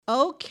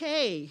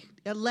Okay,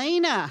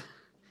 Elena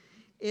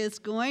is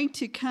going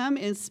to come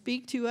and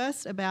speak to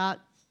us about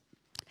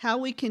how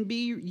we can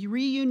be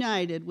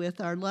reunited with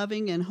our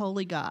loving and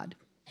holy God.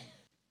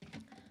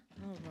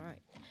 All right.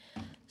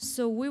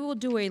 So we will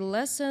do a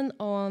lesson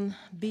on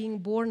being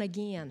born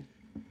again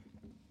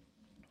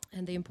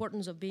and the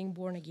importance of being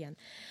born again.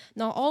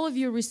 Now, all of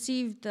you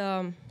received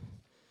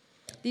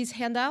these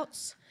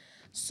handouts,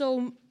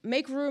 so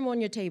make room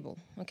on your table,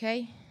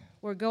 okay?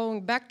 We're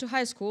going back to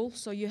high school,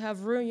 so you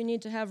have room. You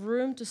need to have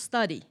room to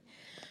study.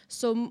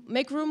 So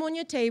make room on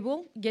your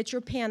table, get your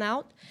pen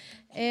out,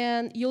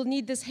 and you'll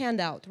need this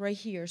handout right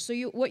here. So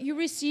what you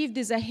received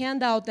is a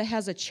handout that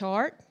has a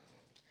chart,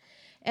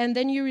 and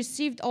then you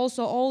received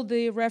also all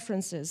the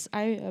references.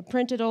 I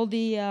printed all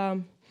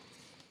the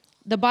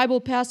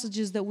Bible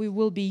passages that we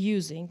will be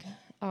using.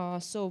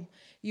 So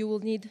you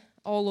will need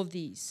all of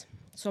these.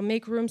 So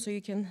make room so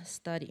you can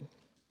study.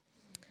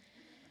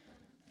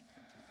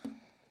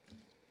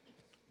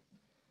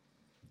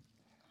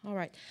 All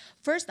right.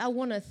 First, I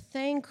want to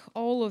thank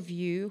all of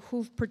you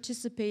who've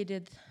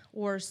participated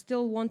or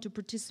still want to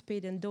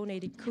participate in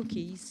donating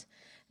cookies.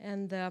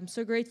 And I'm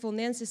so grateful.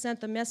 Nancy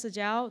sent a message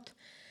out.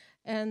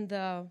 And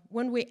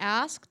when we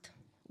asked,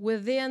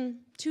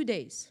 within 2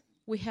 days,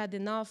 we had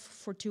enough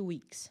for 2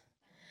 weeks.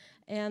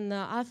 And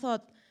I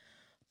thought,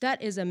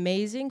 that is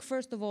amazing.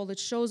 First of all, it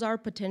shows our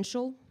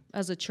potential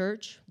as a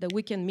church, that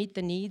we can meet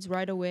the needs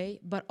right away.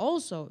 But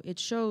also, it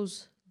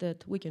shows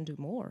that we can do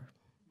more.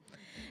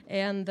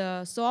 And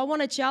so I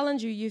want to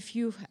challenge you, if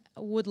you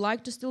would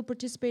like to still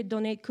participate,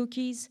 donate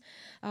cookies.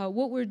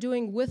 What we're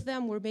doing with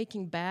them, we're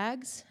making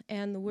bags,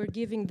 and we're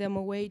giving them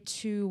away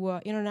to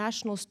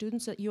international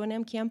students at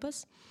UNM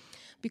campus,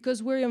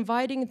 because we're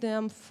inviting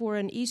them for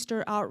an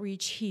Easter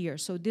outreach here.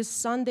 So this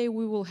Sunday,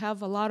 we will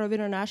have a lot of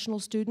international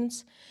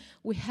students.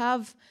 We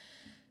have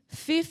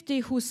 50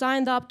 who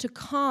signed up to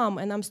come,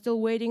 and I'm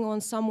still waiting on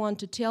someone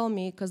to tell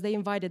me, because they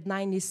invited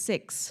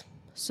 96.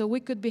 So we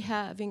could be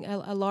having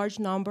a large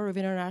number of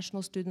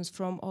international students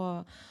from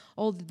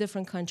all the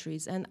different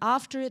countries. And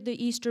after the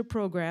Easter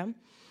program,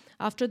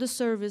 after the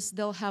service,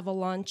 they'll have a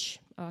lunch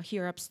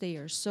here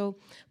upstairs. So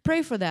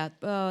pray for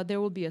that. There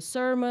will be a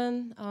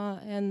sermon,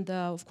 and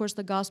of course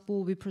the gospel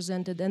will be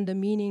presented and the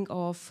meaning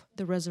of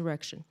the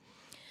resurrection.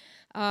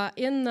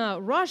 In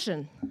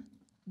Russian,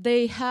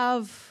 they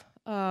have,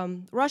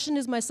 Russian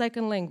is my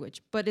second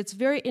language, but it's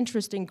very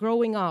interesting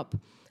growing up.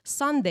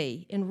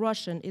 Sunday in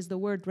Russian is the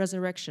word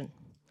resurrection.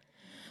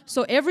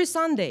 So every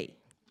Sunday,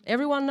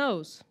 everyone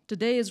knows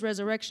today is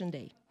Resurrection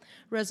Day.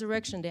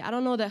 Resurrection Day. I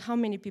don't know how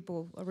many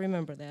people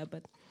remember that,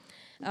 but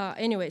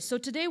anyway. So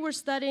today we're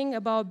studying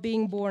about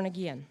being born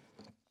again.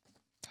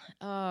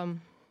 How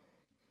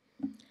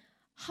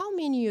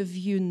many of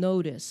you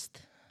noticed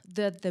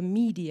that the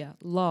media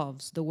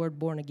loves the word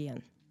born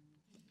again?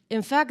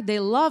 In fact, they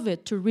love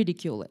it to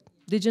ridicule it.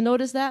 Did you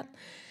notice that?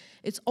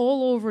 It's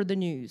all over the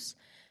news.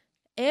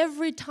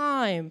 Every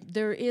time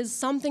there is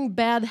something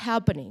bad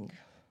happening,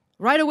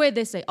 right away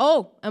they say,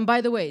 oh, and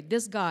by the way,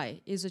 this guy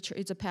is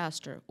a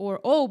pastor. Or,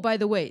 oh, by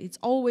the way, it's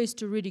always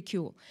to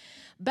ridicule.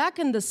 Back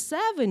in the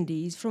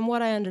 70s, from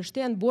what I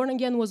understand, born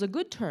again was a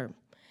good term.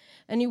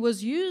 And it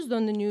was used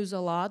on the news a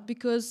lot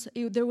because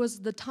there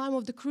was the time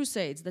of the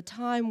Crusades, the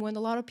time when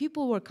a lot of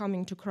people were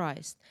coming to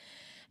Christ.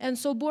 And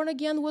so born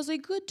again was a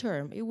good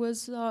term. It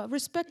was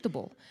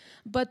respectable.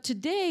 But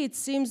today it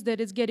seems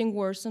that it's getting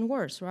worse and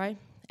worse, right?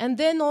 And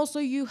then also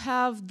you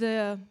have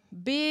the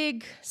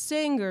big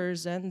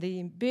singers and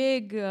the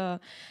big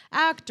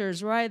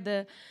actors, right?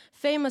 The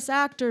famous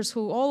actors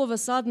who all of a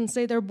sudden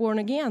say they're born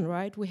again,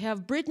 right? We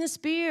have Britney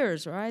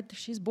Spears, right?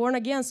 She's born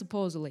again,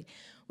 supposedly.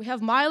 We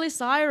have Miley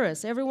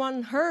Cyrus.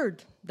 Everyone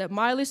heard that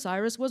Miley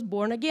Cyrus was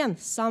born again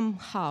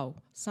somehow.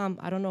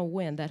 I don't know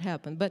when that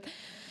happened. But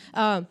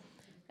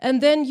and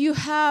then you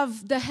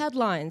have the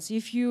headlines.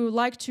 If you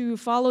like to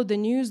follow the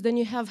news, then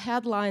you have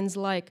headlines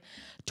like,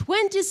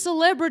 20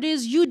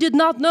 celebrities you did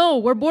not know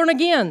were born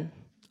again.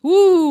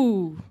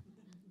 Ooh,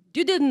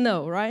 you didn't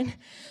know, right?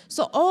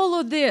 So all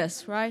of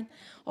this, right?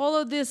 All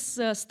of this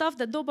stuff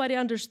that nobody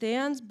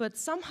understands, but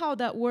somehow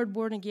that word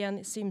born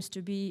again seems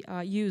to be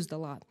used a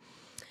lot.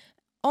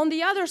 On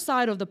the other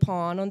side of the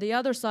pond, on the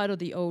other side of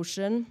the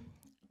ocean,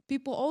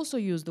 people also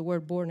use the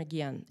word born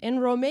again. In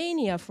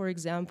Romania, for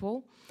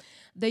example,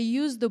 they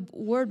use the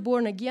word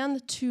born again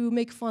to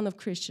make fun of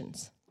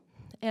Christians.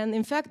 And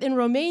in fact, in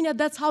Romania,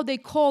 that's how they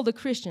call the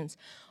Christians.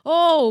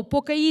 Oh,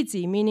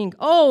 pocăiții, meaning,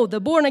 oh, the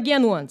born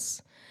again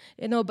ones.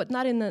 You know, but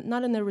not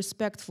in a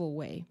respectful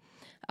way.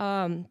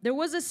 There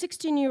was a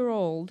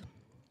 16-year-old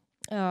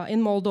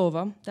in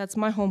Moldova, that's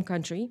my home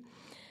country,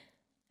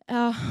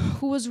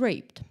 who was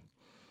raped.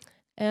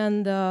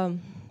 And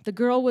the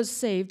girl was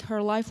saved.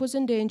 Her life was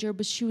in danger,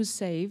 but she was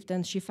saved,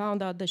 and she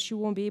found out that she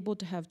won't be able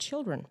to have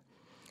children.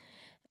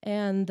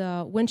 And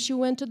when she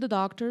went to the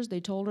doctors, they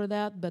told her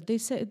that, but they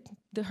said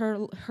that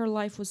her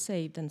life was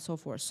saved and so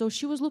forth. So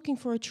she was looking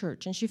for a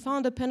church, and she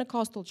found a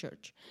Pentecostal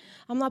church.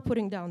 I'm not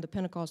putting down the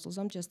Pentecostals,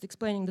 I'm just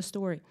explaining the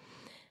story.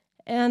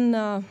 And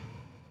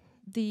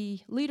the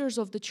leaders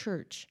of the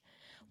church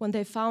when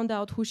they found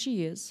out who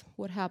she is,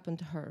 what happened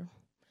to her,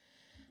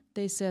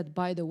 they said,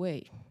 by the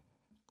way,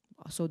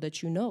 so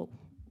that you know,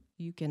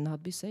 you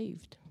cannot be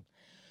saved.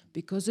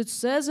 Because it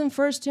says in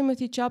 1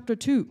 Timothy chapter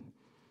 2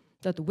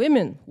 that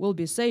women will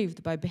be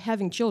saved by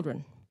having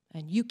children,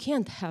 and you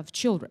can't have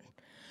children.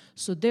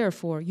 So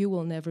therefore, you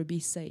will never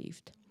be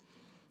saved.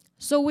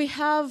 So we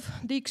have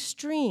the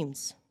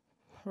extremes,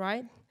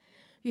 right?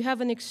 You have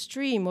an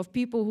extreme of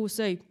people who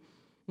say,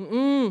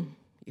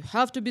 you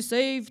have to be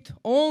saved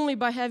only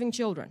by having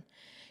children.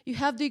 You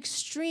have the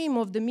extreme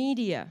of the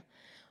media,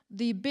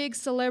 the big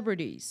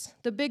celebrities,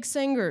 the big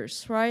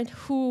singers, right,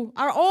 who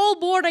are all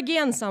born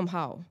again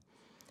somehow.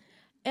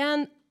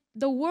 And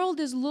the world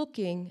is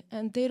looking,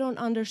 and they don't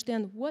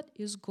understand what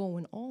is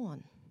going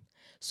on.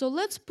 So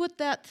let's put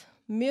that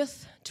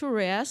myth to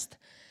rest,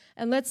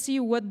 and let's see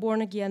what born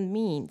again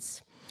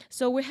means.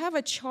 So we have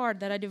a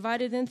chart that I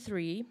divided in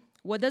 3.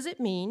 What does it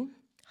mean?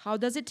 How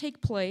does it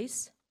take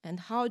place? And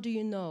how do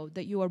you know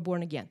that you are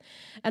born again?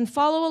 And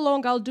follow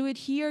along. I'll do it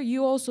here.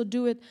 You also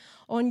do it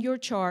on your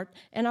chart.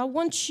 And I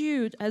want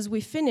you, as we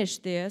finish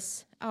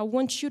this, I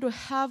want you to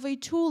have a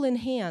tool in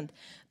hand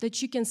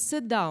that you can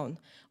sit down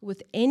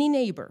with any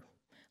neighbor,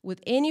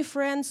 with any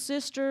friend,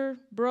 sister,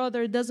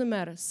 brother, it doesn't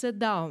matter. Sit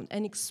down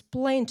and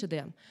explain to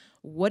them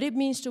what it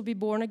means to be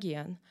born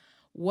again,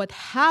 what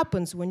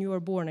happens when you are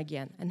born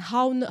again, and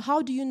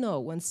how do you know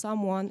when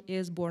someone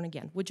is born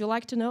again? Would you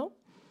like to know?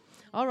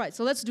 All right,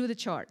 so let's do the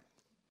chart.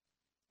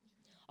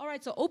 All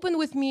right, so open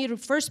with me to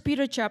 1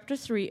 Peter chapter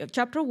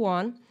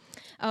 1.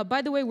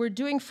 By the way, we're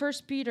doing 1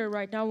 Peter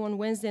right now on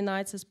Wednesday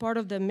nights as part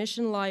of the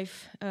Mission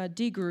Life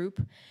D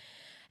group.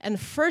 And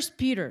 1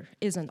 Peter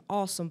is an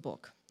awesome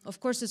book.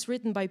 Of course, it's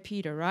written by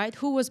Peter, right?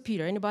 Who was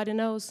Peter? Anybody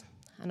knows?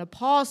 An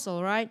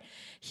apostle, right?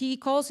 He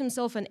calls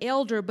himself an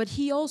elder, but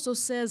he also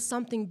says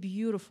something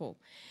beautiful.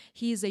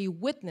 He is a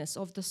witness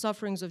of the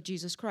sufferings of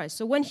Jesus Christ.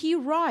 So when he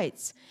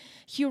writes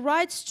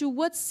to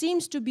what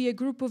seems to be a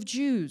group of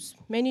Jews,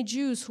 many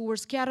Jews who were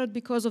scattered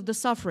because of the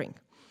suffering.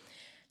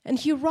 And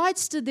he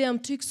writes to them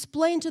to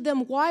explain to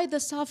them why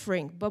the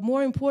suffering, but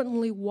more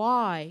importantly,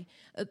 why,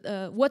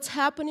 what's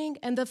happening,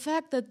 and the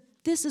fact that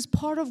this is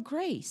part of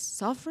grace.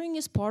 Suffering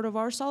is part of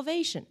our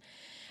salvation.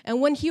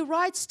 And when he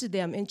writes to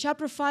them in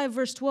chapter 5,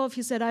 verse 12,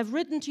 he said, I've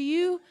written to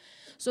you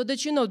so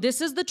that you know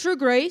this is the true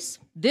grace.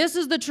 This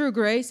is the true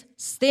grace.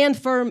 Stand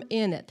firm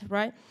in it,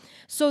 right?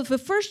 So the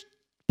 1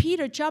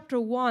 Peter chapter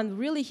 1,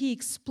 really he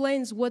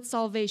explains what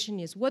salvation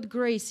is, what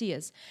grace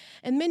is.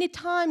 And many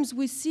times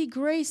we see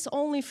grace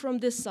only from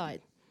this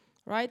side,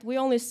 right? We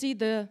only see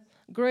the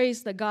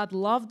grace that God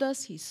loved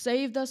us, he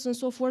saved us and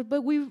so forth,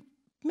 but we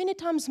many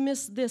times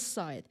miss this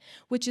side,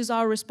 which is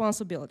our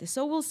responsibility.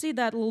 So we'll see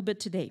that a little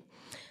bit today.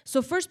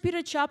 So 1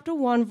 Peter chapter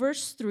 1,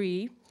 verse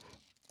 3,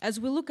 as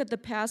we look at the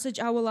passage,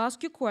 I will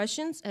ask you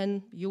questions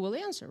and you will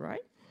answer,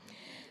 right?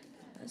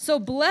 So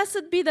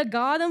blessed be the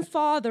God and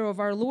Father of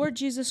our Lord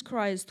Jesus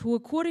Christ, who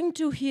according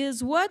to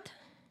his what?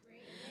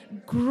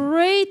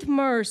 Great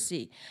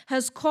mercy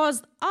has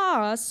caused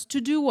us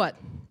to do what?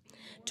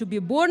 To be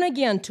born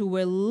again to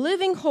a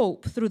living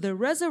hope through the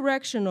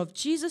resurrection of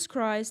Jesus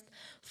Christ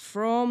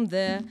from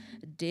the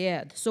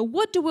dead. So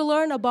what do we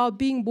learn about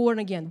being born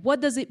again? What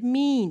does it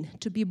mean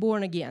to be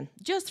born again?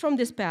 Just from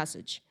this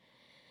passage.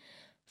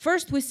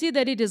 First, we see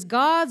that it is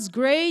God's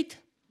great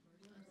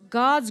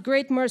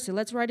mercy.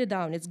 Let's write it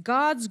down. It's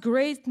God's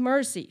great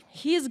mercy.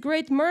 His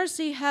great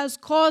mercy has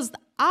caused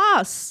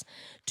us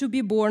to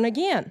be born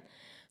again.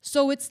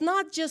 So it's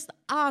not just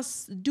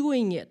us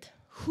doing it.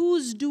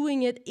 Who's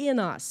doing it in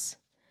us?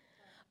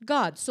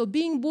 God. So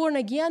being born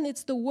again,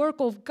 it's the work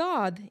of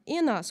God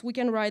in us. We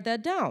can write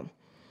that down.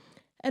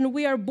 And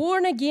we are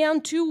born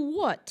again to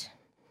what?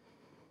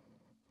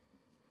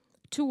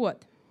 To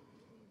what?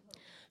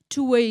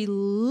 To a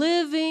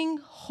living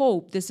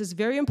hope. This is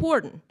very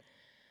important.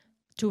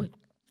 To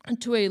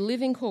a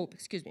living hope,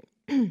 excuse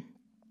me.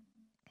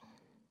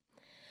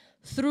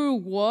 Through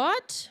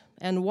what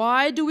and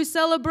why do we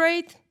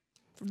celebrate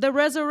the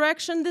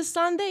resurrection this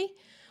Sunday?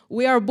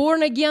 We are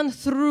born again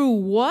through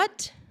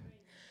what?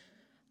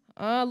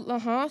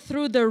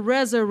 Through the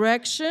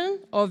resurrection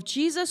of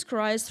Jesus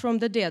Christ from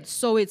the dead.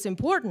 So it's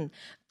important.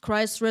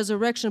 Christ's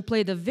resurrection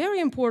played a very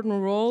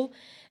important role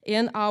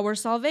in our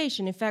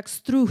salvation. In fact,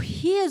 through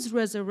his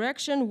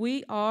resurrection,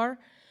 we are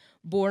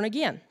born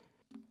again.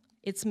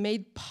 It's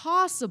made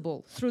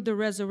possible through the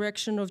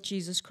resurrection of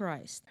Jesus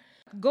Christ.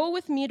 Go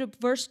with me to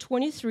verse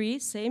 23,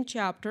 same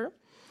chapter,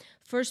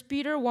 1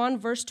 Peter 1,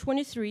 verse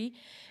 23,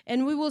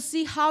 and we will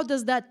see how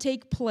does that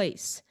take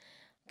place.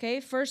 Okay,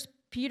 1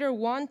 Peter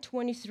 1,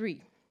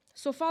 23.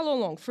 So follow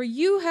along. For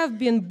you have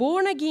been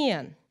born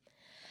again,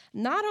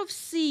 not of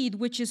seed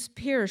which is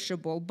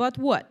perishable, but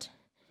what?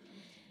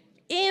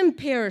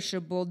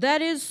 Imperishable.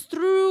 That is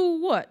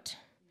through what?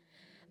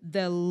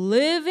 The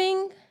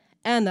living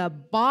and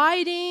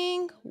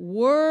abiding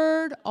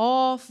word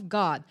of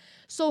God.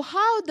 So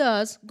how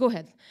does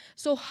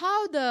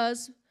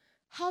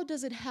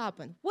it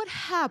happen? What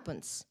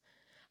happens?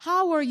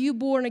 How are you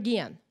born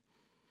again?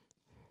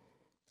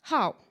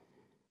 How?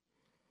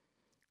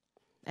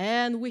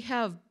 And we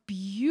have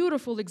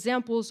beautiful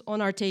examples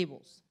on our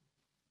tables.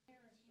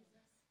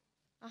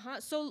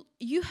 So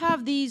you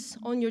have these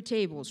on your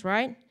tables,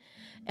 right?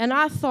 And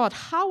I thought,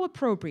 how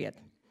appropriate.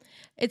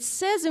 It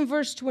says in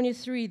verse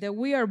 23 that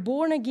we are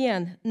born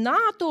again,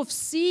 not of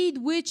seed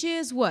which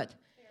is what?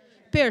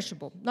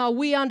 Perishable. Now,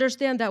 we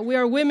understand that we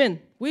are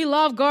women. We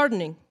love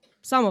gardening,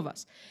 some of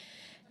us,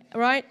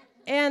 right?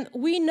 And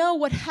we know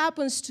what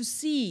happens to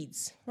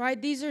seeds,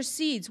 right? These are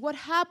seeds. What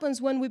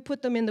happens when we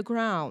put them in the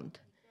ground?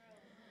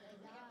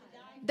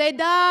 They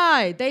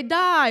die. They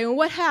die. And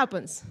what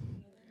happens?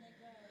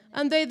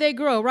 And they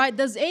grow, right?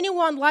 Does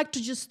anyone like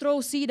to just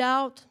throw seed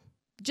out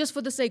just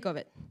for the sake of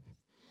it?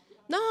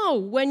 No.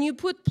 When you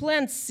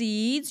plant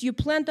seeds, you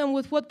plant them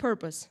with what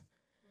purpose?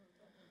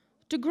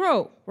 To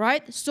grow,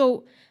 right?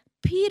 So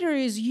Peter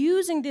is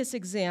using this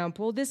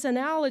example, this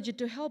analogy,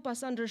 to help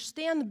us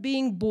understand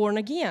being born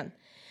again.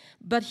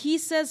 But he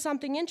says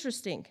something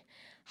interesting.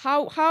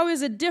 How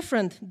is it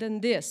different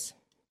than this?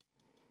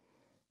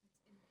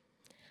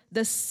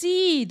 The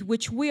seed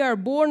which we are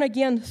born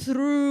again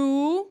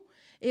through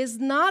is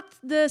not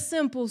the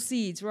simple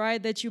seeds,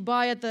 right, that you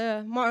buy at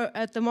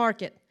the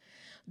market.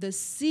 The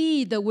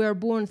seed that we're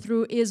born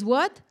through is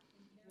what?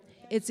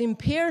 It's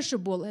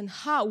imperishable. And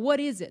how? What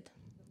is it?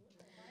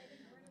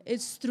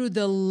 It's through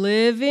the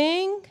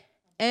living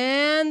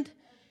and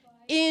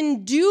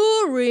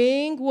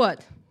enduring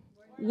what?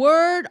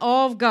 Word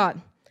of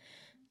God.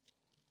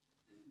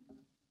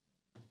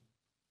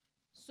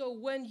 So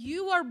when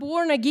you are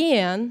born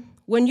again,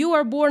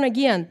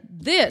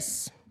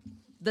 this,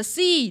 the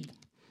seed,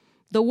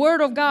 the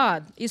Word of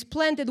God is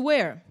planted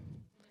where?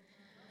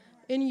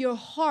 In your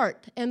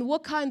heart. And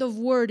what kind of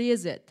word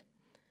is it?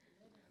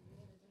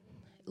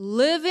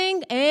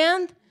 Living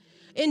and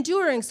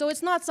enduring. So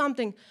it's not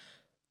something,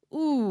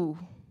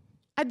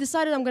 I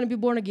decided I'm going to be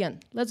born again.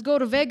 Let's go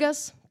to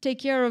Vegas, take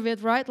care of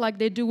it, right? Like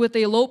they do with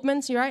the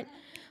elopements, right?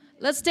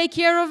 Let's take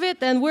care of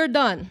it and we're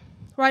done,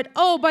 right?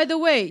 Oh, by the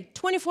way,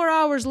 24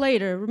 hours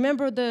later,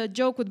 remember the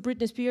joke with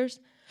Britney Spears?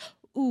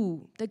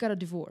 They got a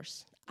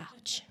divorce.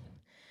 Ouch.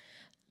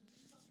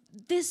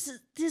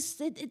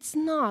 It's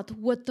not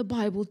what the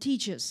Bible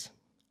teaches,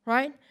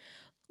 right?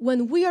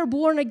 When we are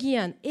born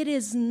again, it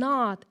is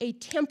not a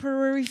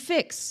temporary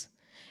fix.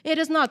 It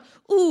is not,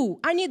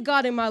 I need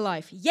God in my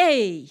life.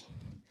 Yay.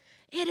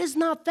 It is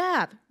not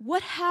that.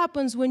 What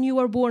happens when you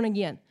are born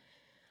again?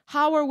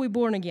 How are we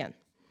born again?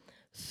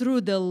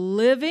 Through the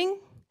living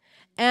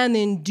and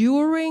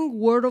enduring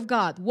Word of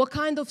God. What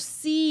kind of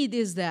seed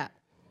is that?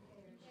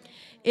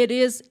 It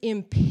is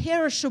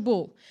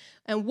imperishable.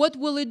 And what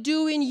will it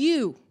do in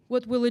you?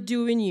 What will it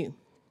do in you?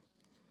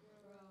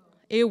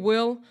 It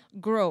will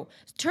grow.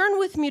 Turn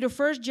with me to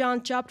 1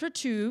 John chapter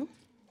 2,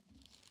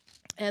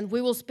 and we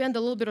will spend a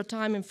little bit of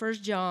time in 1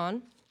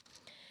 John.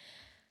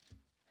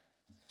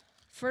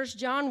 1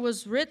 John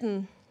was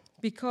written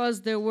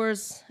because there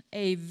was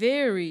a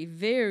very,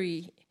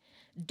 very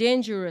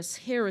dangerous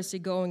heresy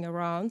going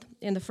around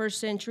in the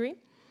first century.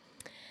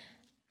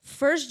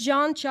 1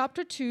 John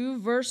chapter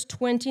 2, verse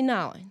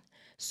 29.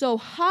 So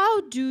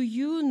how do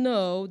you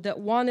know that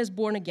one is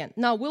born again?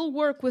 Now, we'll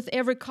work with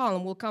every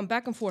column. We'll come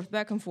back and forth,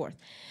 back and forth.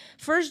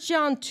 1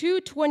 John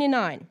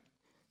 2:29.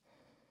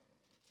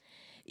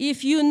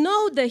 If you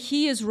know that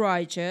he is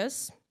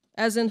righteous,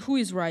 as in who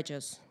is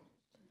righteous?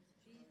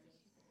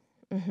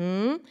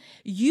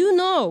 You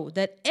know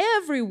that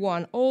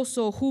everyone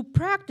also who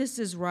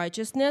practices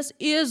righteousness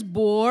is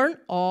born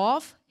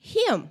of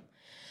him.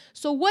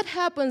 So what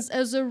happens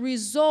as a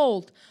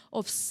result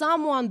of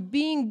someone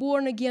being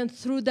born again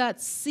through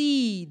that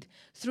seed,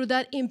 through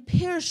that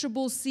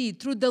imperishable seed,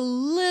 through the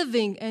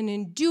living and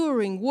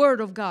enduring Word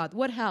of God?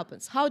 What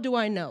happens? How do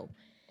I know?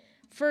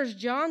 1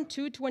 John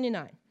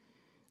 2:29.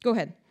 Go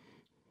ahead.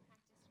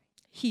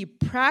 He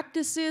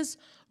practices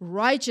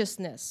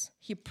righteousness.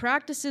 He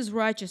practices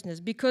righteousness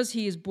because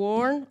he is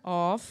born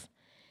of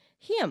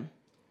him,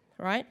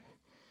 right?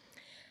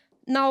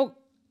 Now,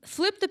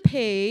 flip the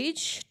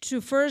page to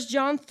 1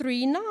 John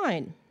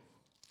 3:9.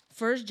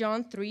 1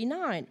 John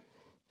 3:9.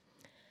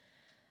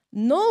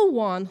 No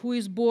one who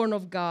is born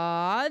of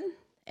God,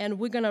 and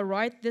we're going to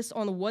write this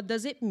on what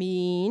does it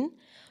mean.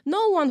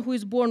 No one who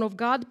is born of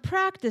God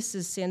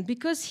practices sin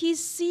because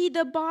his seed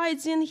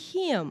abides in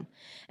him,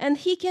 and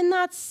he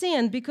cannot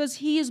sin because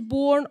he is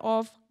born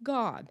of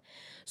God.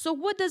 So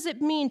what does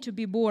it mean to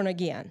be born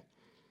again?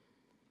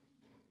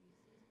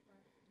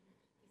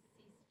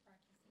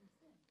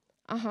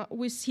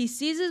 He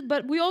sees it,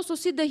 but we also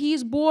see that he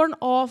is born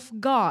of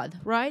God,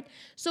 right?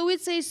 So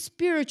it's a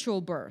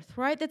spiritual birth,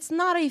 right? It's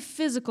not a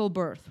physical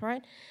birth,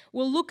 right?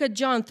 We'll look at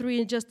John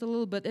 3 in just a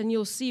little bit, and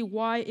you'll see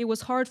why it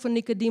was hard for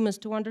Nicodemus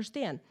to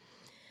understand.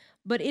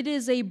 But it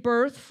is a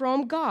birth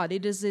from God.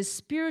 It is a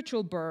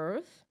spiritual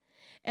birth,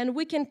 and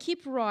we can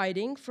keep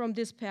writing from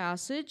this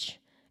passage.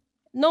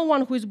 No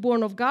one who is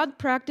born of God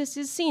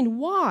practices sin.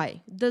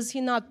 Why does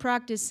he not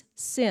practice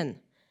sin?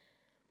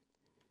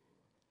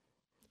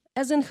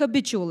 As in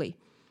habitually,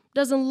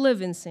 doesn't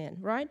live in sin,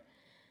 right?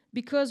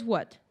 Because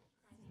what?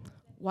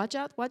 Watch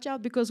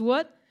out, because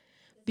what?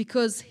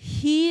 Because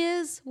he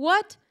is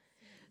what?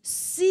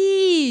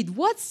 Seed.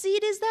 What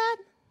seed is that?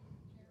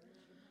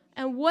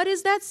 And what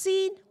is that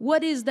seed?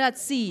 What is that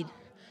seed?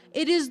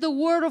 It is the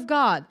Word of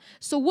God.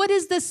 So what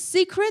is the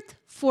secret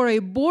for a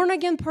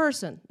born-again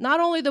person? Not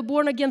only the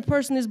born-again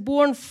person is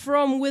born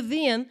from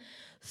within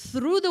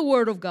through the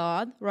Word of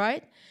God,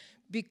 right?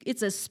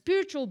 It's a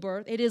spiritual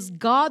birth. It is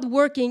God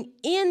working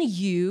in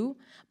you.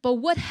 But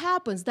what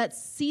happens? That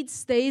seed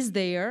stays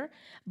there.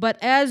 But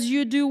as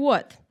you do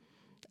what?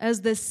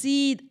 As the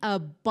seed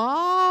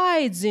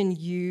abides in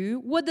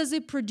you, what does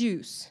it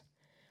produce?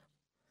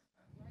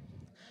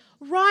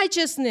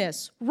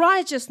 Righteousness.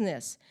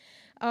 Righteousness.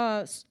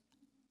 Go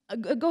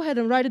ahead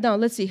and write it down.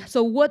 Let's see.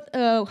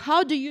 So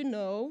how do you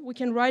know? We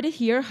can write it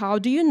here. How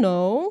do you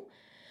know?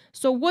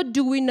 So what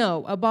do we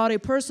know about a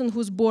person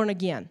who's born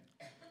again?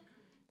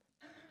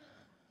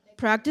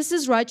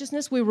 Practices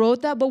righteousness. We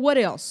wrote that. But what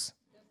else?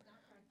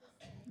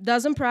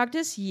 Doesn't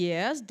practice,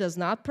 yes. Does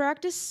not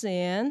practice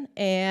sin.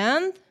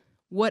 And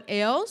what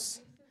else?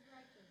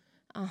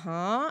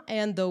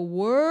 And the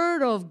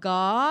Word of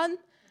God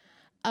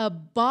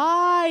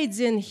abides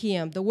in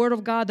him. The Word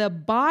of God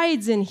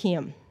abides in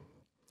him.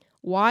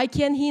 Why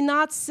can he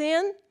not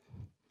sin?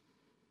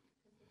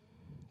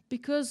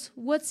 Because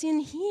what's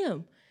in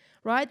him,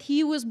 right?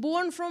 He was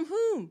born from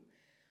whom?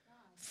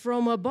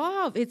 From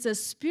above. It's a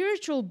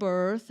spiritual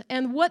birth.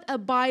 And what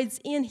abides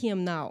in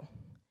him now?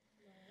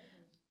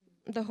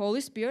 The Holy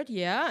Spirit,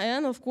 yeah,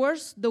 and of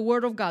course, the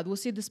Word of God. We'll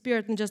see the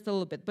Spirit in just a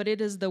little bit, but it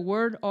is the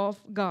Word of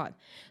God.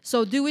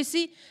 So do we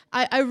see?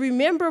 I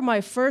remember my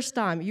first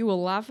time. You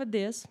will laugh at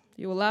this.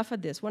 You will laugh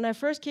at this. When I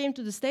first came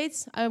to the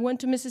States, I went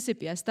to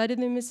Mississippi. I studied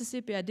in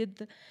Mississippi. I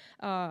did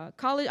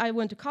college. I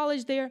went to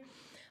college there.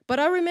 But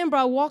I remember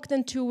I walked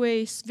into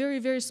a very,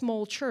 very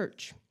small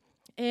church.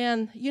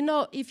 And, you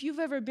know, if you've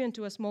ever been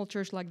to a small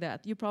church like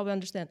that, you probably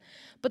understand.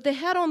 But they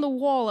had on the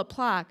wall a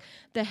plaque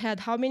that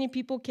had how many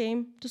people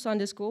came to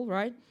Sunday school,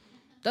 right?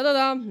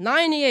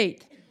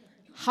 98.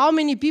 How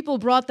many people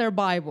brought their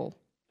Bible?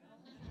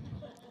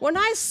 When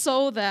I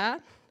saw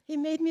that, it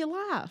made me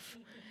laugh.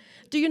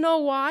 Do you know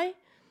why?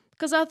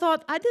 Because I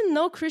thought, I didn't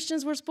know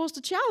Christians were supposed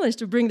to challenge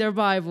to bring their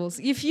Bibles.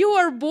 If you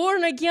are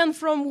born again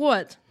from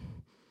what?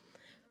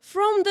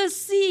 From the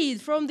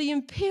seed, from the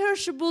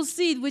imperishable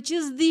seed, which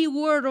is the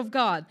Word of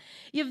God.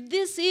 If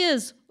this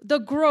is the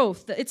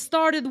growth, it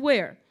started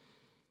where?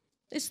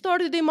 It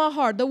started in my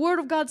heart. The Word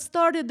of God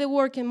started the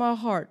work in my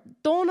heart.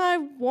 Don't I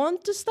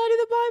want to study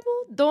the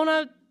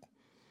Bible?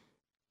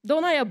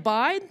 Don't I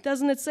abide?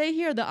 Doesn't it say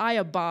here that I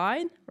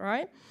abide,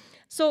 right?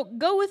 So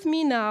go with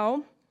me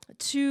now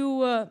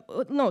to,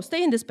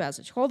 stay in this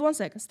passage. Hold 1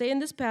 second. Stay in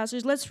this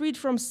passage. Let's read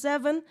from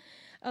 7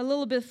 a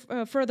little bit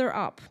further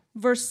up,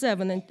 verse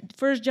 7 in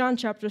 1 John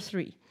chapter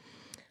 3.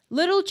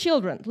 Little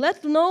children,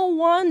 let no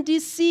one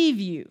deceive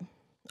you.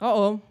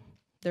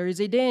 There is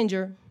a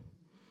danger.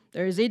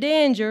 There is a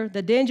danger,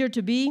 the danger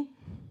to be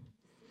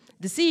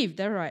deceived,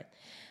 that's right.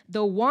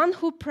 The one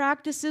who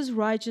practices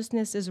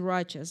righteousness is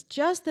righteous,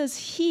 just as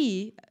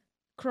he,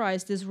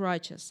 Christ, is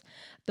righteous.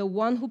 The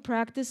one who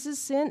practices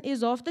sin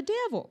is of the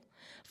devil.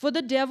 For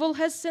the devil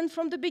has sinned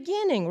from the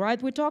beginning, right?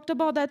 We talked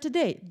about that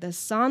today. The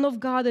Son of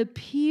God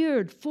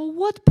appeared for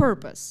what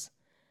purpose?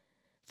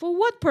 For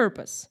what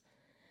purpose?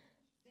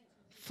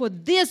 For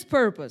this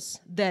purpose,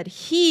 that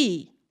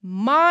he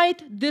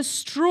might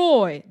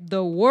destroy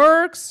the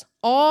works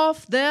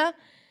of the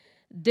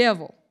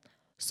devil.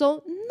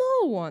 So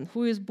no one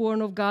who is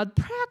born of God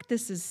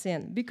practices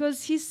sin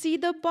because his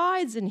seed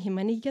abides in him,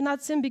 and he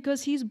cannot sin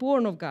because he's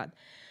born of God.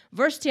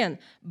 Verse 10,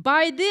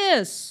 By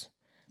this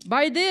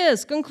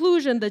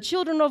conclusion, the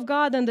children of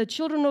God and the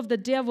children of the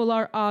devil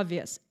are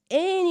obvious.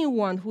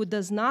 Anyone who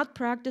does not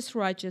practice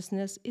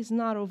righteousness is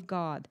not of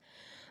God,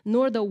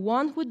 nor the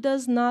one who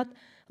does not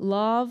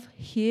love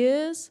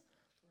his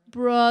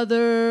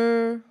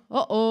brother.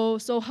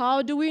 So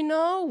how do we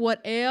know?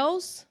 What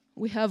else?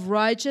 We have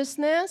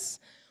righteousness.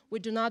 We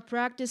do not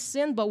practice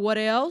sin, but what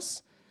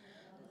else?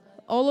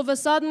 All of a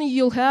sudden,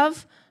 you'll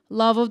have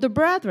love of the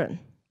brethren.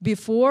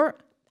 Before,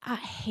 I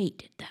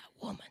hated that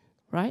woman,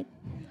 right?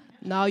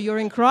 Now you're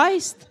in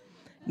Christ.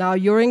 Now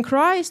you're in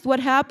Christ. What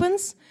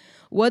happens?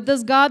 What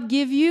does God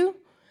give you?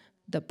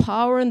 The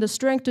power and the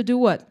strength to do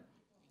what?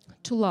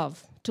 To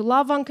love. To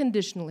love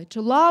unconditionally.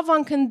 To love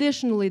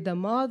unconditionally the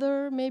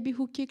mother maybe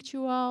who kicked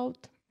you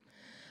out.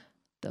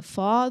 The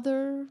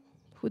father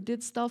who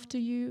did stuff to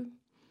you.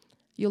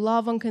 You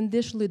love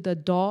unconditionally the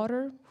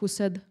daughter who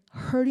said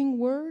hurting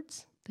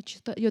words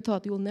that you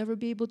thought you'll never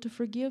be able to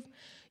forgive.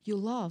 You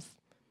love.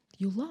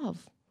 You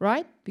love.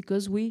 Right?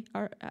 Because we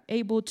are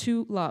able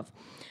to love.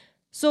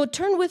 So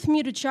turn with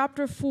me to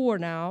chapter 4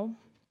 now.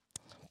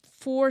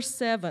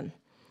 4:7.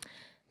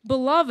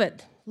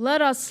 Beloved,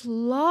 let us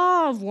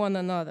love one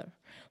another,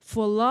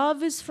 for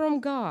love is from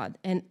God,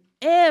 and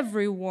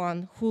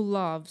everyone who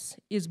loves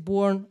is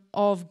born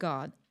of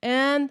God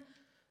and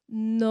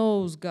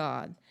knows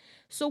God.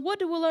 So what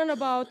do we learn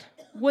about?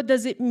 What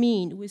does it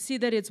mean? We see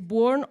that it's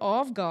born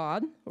of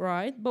God,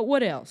 right? But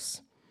what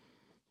else?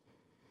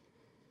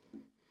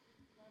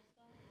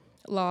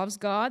 loves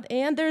God,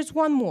 and there's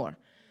one more.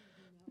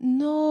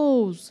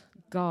 Knows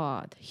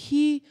God.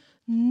 He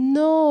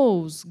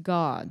knows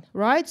God,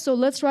 right? So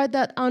let's write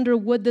that under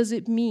what does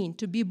it mean?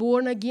 To be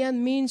born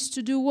again means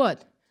to do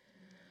what?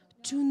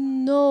 To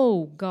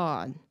know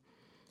God,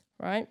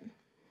 right?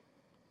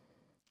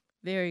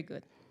 Very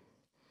good.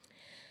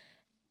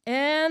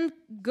 And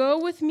go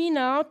with me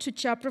now to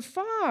chapter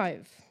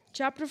 5.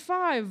 Chapter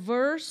 5,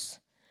 verse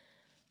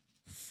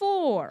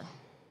 4.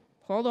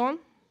 Hold on.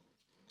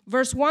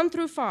 Verse 1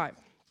 through 5.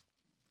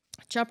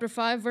 Chapter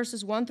 5,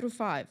 verses 1 through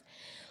 5.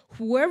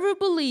 Whoever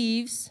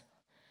believes,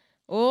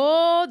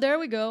 oh, there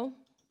we go.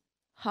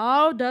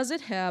 How does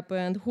it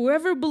happen?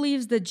 Whoever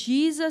believes that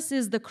Jesus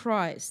is the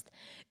Christ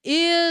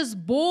is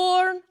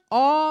born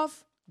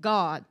of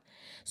God.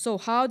 So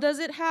how does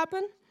it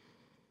happen?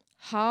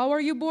 How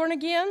are you born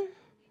again?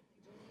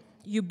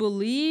 You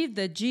believe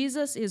that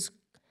Jesus is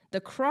the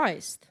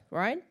Christ,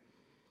 right?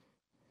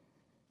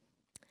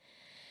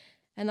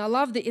 And I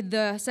love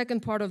the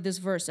second part of this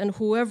verse. And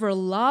whoever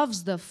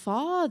loves the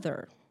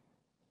Father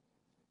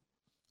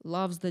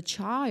loves the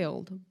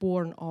child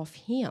born of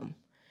him.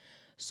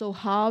 So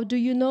how do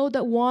you know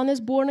that one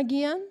is born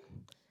again?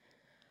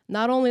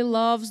 Not only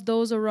loves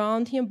those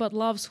around him, but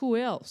loves who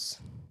else?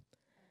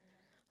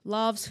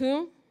 Loves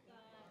whom?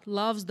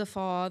 Loves the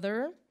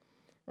Father,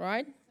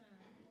 right?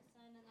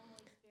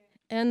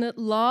 And it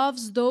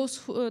loves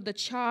those the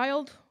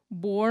child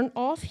born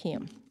of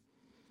him.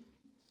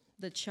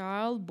 The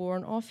child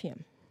born of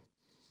him.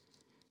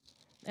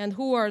 And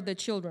who are the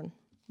children?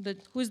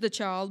 Who's the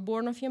child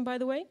born of him, by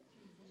the way?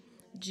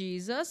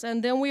 Jesus.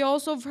 And then we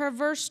also have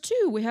verse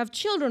 2. We have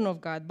children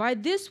of God. By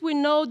this we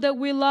know that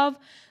we love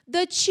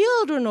the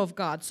children of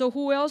God. So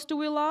who else do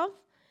we love?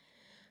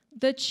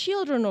 The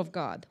children of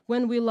God.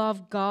 When we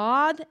love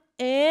God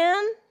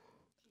and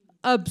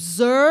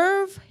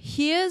observe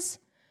his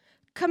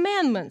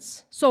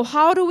commandments. So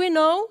how do we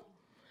know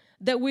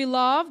that we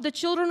love the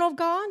children of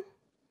God?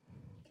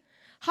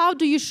 How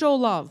do you show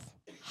love?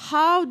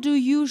 How do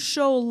you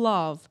show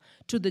love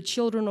to the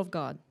children of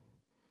God?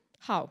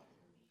 How?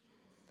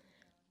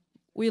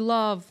 We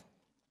love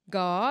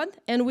God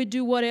and we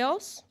do what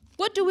else?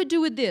 What do we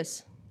do with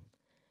this?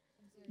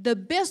 The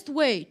best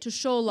way to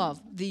show love,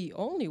 the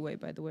only way,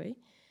 by the way,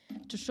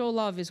 to show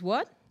love is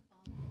what?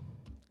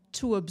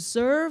 To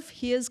observe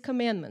his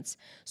commandments.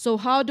 So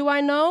how do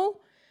I know?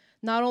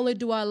 Not only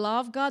do I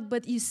love God,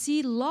 but you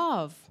see,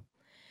 love,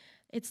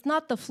 it's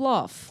not the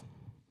fluff.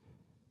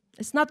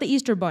 It's not the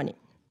Easter bunny.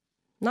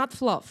 Not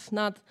fluff.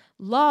 Not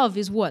love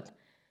is what?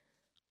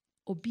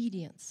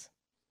 Obedience.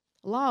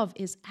 Love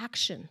is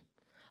action.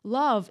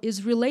 Love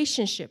is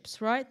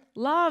relationships, right?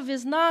 Love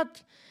is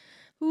not,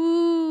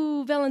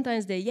 ooh,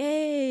 Valentine's Day,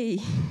 yay,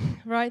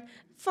 right?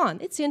 Fun.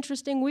 It's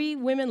interesting. We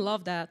women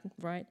love that,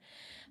 right?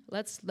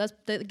 Let's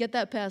get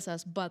that past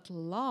us. But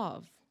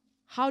love.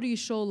 How do you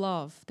show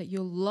love? That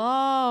you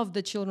love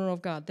the children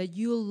of God. That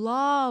you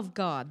love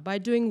God by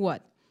doing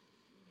what?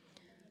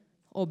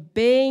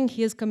 Obeying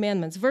his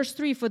commandments. Verse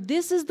 3, for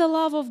this is the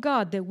love of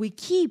God, that we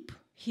keep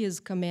his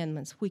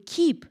commandments. We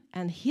keep,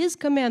 and his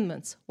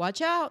commandments,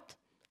 watch out.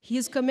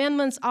 His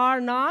commandments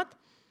are not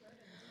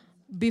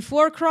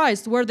before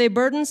Christ. Were they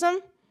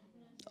burdensome?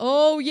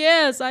 Oh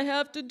yes, I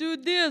have to do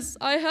this.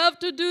 I have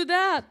to do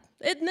that.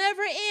 It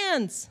never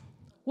ends.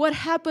 What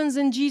happens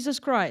in Jesus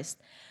Christ?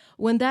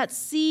 When that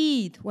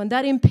seed, when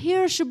that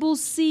imperishable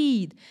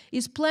seed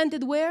is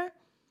planted where?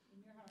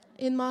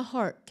 In my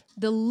heart.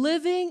 The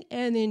living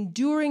and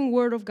enduring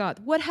word of God.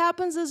 What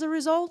happens as a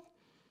result?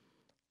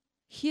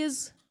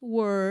 His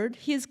word,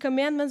 his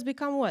commandments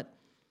become what?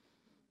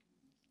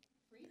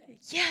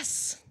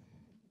 Yes.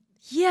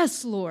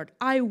 Yes, Lord,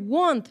 I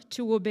want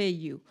to obey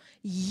you.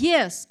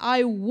 Yes,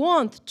 I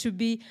want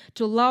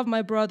to love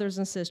my brothers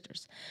and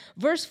sisters.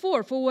 Verse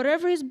 4, for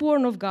whatever is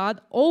born of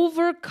God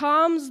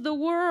overcomes the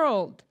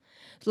world.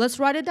 Let's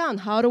write it down.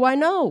 How do I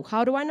know?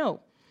 How do I know?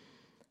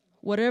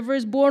 Whatever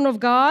is born of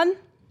God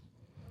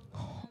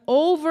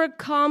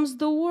overcomes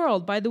the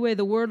world. By the way,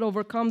 the word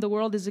overcome the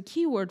world is a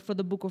key word for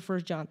the book of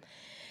 1 John.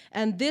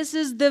 And this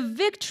is the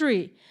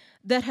victory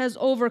that has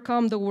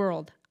overcome the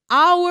world.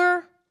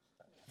 Our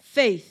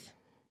faith.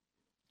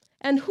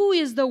 And who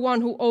is the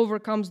one who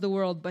overcomes the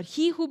world but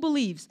he who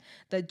believes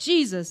that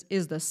Jesus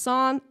is the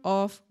Son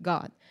of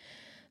God?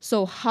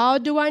 So how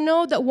do I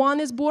know that one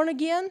is born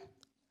again?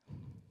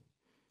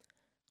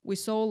 We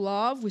sow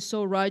love, we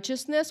sow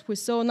righteousness, we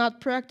sow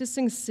not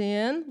practicing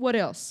sin. What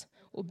else?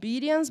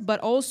 Obedience, but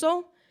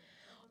also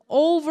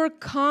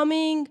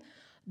overcoming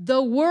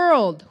the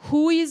world.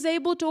 Who is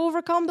able to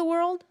overcome the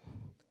world?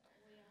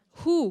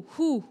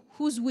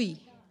 Who's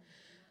we?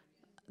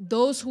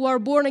 Those who are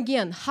born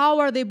again. How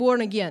are they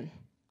born again?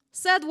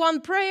 Said one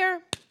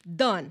prayer,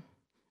 done.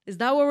 Is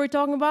that what we're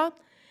talking about?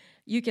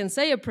 You can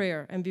say a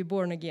prayer and be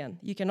born again.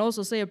 You can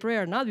also say a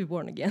prayer and not be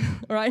born again,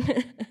 right?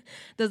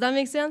 Does that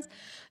make sense?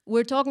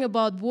 We're talking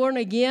about born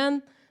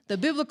again, the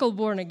biblical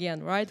born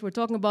again, right? We're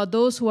talking about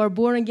those who are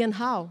born again.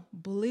 How?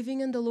 Believing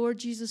in the Lord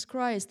Jesus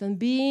Christ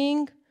and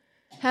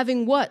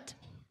having what?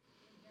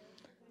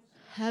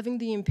 having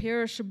the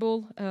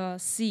imperishable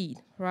seed,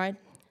 right?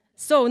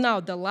 So now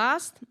the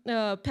last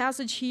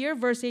passage here,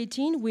 verse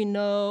 18, we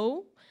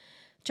know,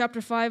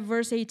 chapter 5,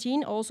 verse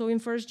 18, also in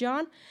 1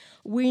 John,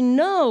 we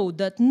know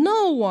that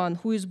no one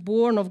who is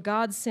born of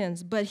God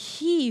sins, but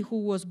he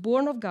who was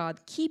born of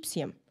God keeps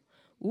him.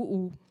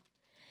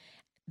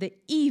 The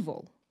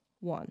evil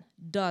one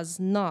does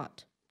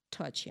not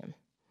touch him.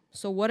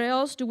 So what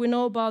else do we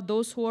know about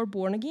those who are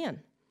born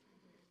again?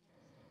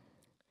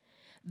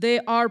 They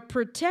are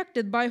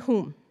protected by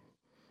whom?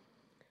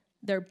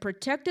 They're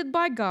protected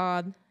by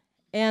God.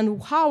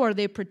 And how are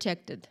they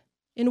protected?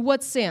 In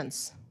what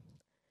sense?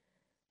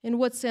 In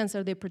what sense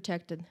are they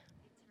protected?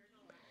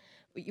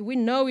 We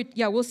know it.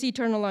 Yeah, we'll see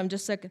eternal life in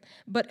just a second.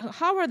 But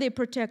how are they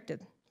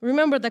protected?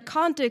 Remember, the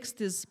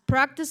context is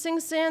practicing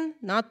sin,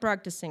 not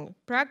practicing.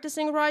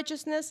 Practicing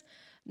righteousness,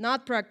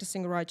 not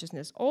practicing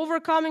righteousness.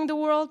 Overcoming the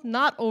world,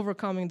 not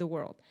overcoming the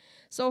world.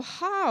 So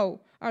how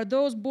are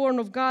those born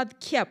of God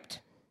kept?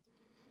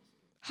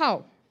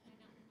 How?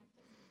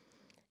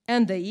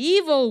 And the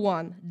evil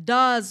one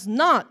does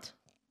not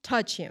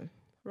touch him,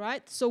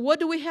 right? So what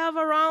do we have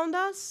around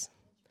us?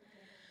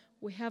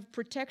 We have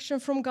protection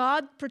from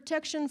God.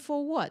 Protection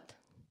for what?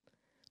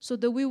 So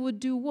that we would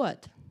do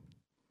what?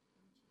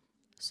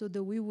 So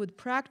that we would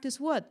practice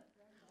what?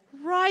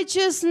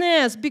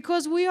 Righteousness.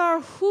 Because we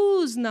are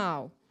whose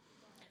now?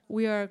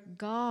 We are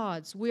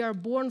God's. We are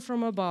born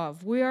from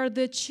above. We are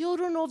the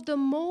children of the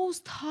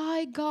Most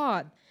High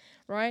God,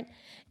 right?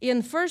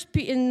 In 1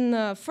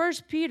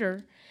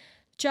 Peter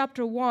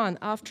chapter 1,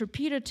 after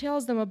Peter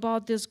tells them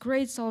about this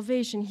great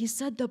salvation, he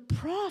said the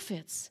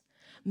prophets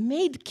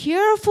made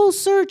careful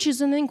searches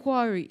and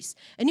inquiries,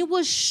 and it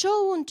was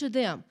shown to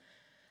them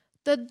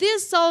that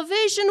this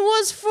salvation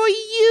was for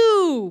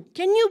you.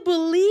 Can you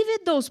believe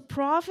it, those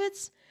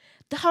prophets?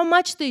 How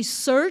much they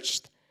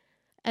searched,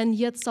 and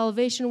yet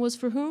salvation was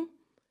for whom?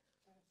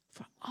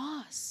 For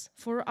us.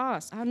 For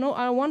us.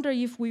 I wonder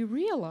if we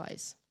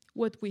realize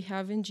what we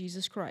have in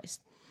Jesus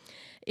Christ.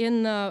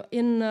 In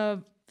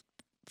 1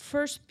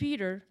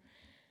 Peter,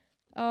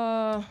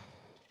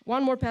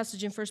 one more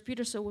passage in 1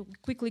 Peter, so we'll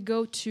quickly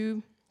go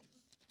to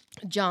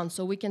John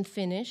so we can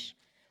finish.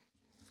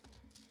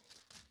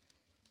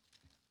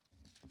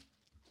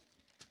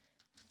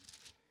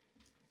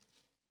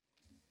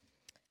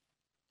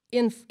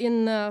 In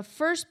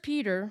 1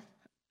 Peter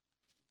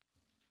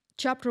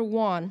chapter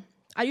 1,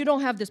 you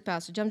don't have this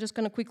passage. I'm just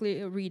going to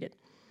quickly read it.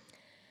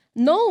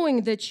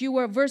 Knowing that you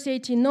were, verse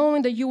 18,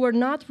 knowing that you were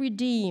not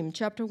redeemed,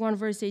 chapter 1,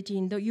 verse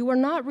 18, that you were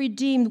not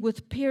redeemed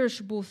with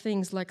perishable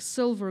things like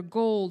silver,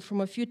 gold, from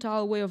a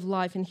futile way of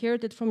life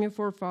inherited from your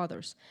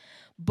forefathers,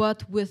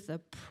 but with the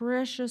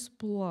precious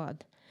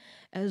blood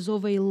as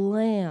of a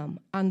lamb,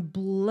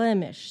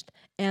 unblemished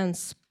and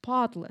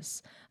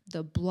spotless,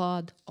 the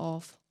blood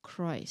of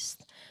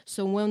Christ.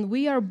 So when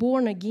we are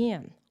born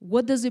again,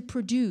 what does it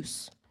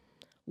produce?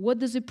 What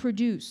does it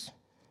produce?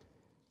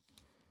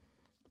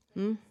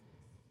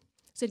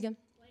 Say it again.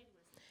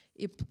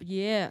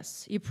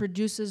 It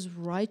produces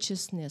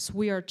righteousness.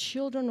 We are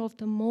children of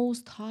the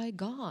Most High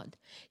God.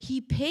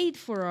 He paid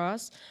for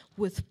us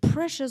with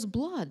precious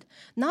blood.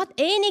 Not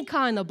any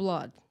kind of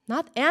blood,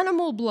 not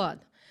animal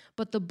blood,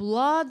 but the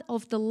blood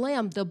of the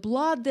Lamb, the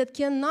blood that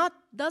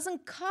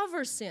doesn't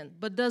cover sin,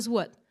 but does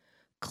what?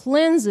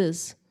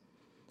 Cleanses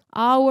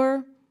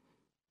our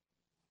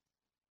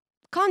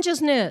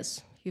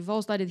consciousness. You've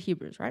all studied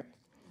Hebrews, right?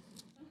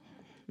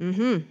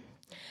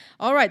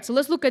 All right, so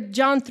let's look at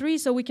John 3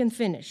 so we can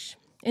finish.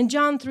 In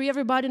John 3,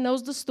 everybody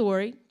knows the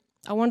story.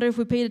 I wonder if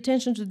we paid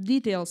attention to the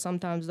details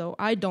sometimes, though.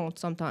 I don't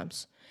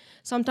sometimes.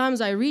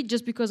 Sometimes I read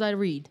just because I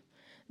read.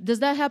 Does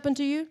that happen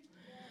to you?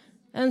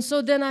 And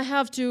so then I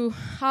have to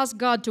ask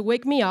God to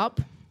wake me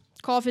up.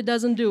 Coffee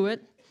doesn't do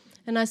it.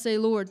 And I say,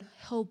 Lord,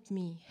 help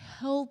me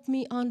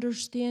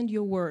understand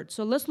your word.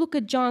 So let's look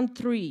at John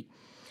 3.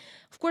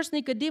 Of course,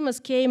 Nicodemus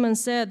came and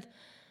said,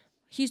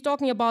 he's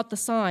talking about the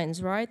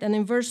signs, right? And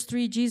in verse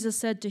 3, Jesus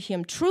said to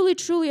him, truly,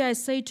 truly, I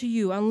say to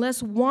you,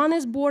 unless one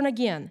is born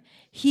again,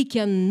 he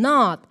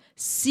cannot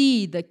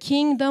see the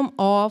kingdom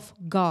of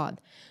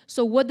God.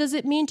 So what does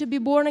it mean to be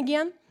born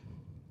again?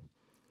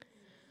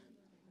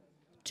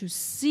 To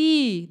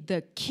see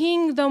the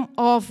kingdom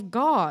of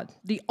God.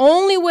 The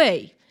only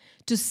way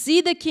to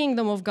see the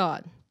kingdom of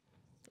God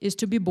is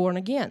to be born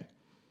again.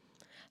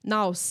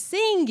 Now,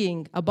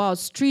 singing about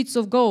streets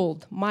of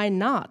gold might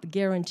not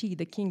guarantee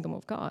the kingdom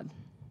of God.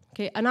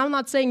 Okay, and I'm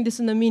not saying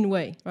this in a mean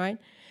way, right?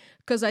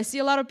 Because I see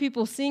a lot of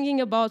people singing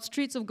about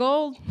streets of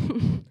gold,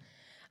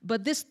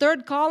 but this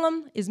third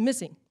column is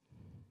missing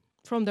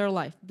from their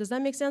life. Does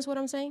that make sense what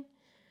I'm saying?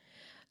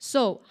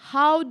 So,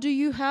 how do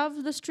you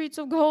have the streets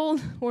of gold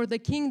or the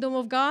kingdom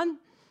of God?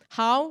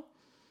 How?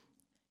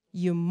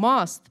 You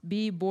must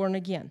be born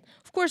again.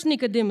 Of course,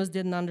 Nicodemus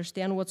didn't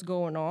understand what's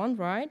going on,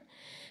 right?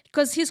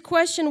 Because his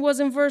question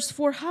was in verse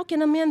 4, how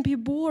can a man be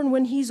born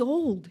when he's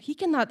old? He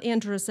cannot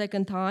enter a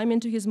second time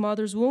into his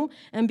mother's womb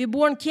and be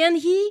born, can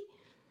he?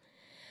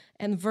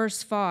 And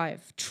verse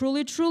 5,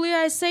 truly, truly,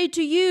 I say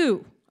to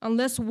you,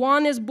 unless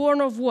one is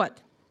born of what?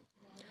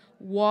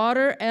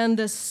 water and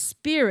the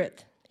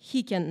Spirit,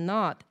 he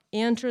cannot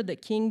enter the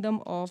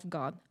kingdom of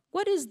God.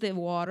 What is the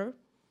water?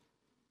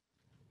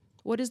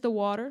 What is the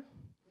water?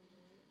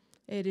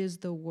 It is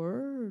the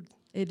Word.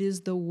 It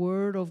is the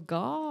Word of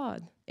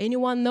God.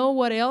 Anyone know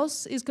what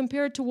else is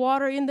compared to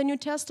water in the New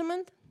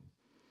Testament?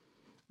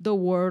 The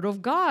Word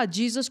of God.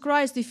 Jesus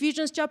Christ,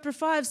 Ephesians chapter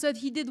 5 said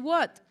he did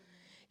what?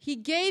 He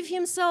gave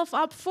himself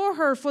up for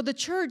her, for the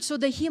church, so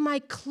that he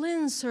might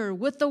cleanse her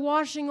with the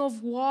washing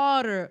of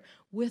water,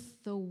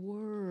 with the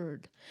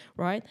Word,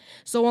 right?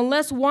 So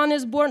unless one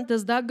is born,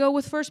 does that go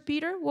with 1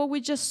 Peter, what we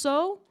just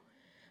saw?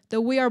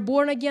 That we are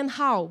born again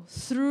how?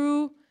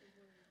 Through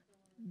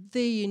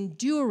the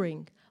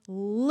enduring,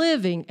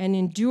 living and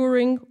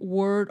enduring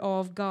Word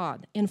of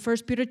God. In 1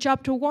 Peter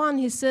chapter 1,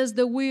 he says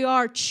that we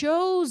are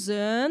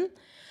chosen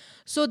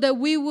so that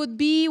we would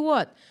be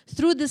what?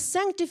 Through the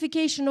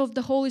sanctification of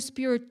the Holy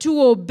Spirit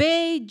to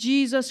obey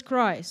Jesus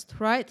Christ,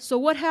 right? So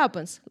what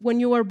happens when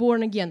you are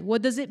born again?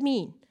 What does it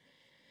mean?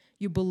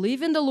 You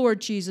believe in the Lord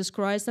Jesus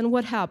Christ, and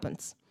what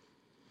happens?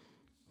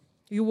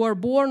 You are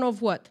born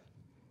of what?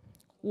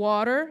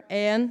 Water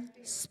and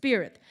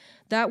Spirit.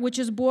 That which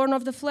is born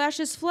of the flesh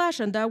is flesh,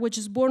 and that which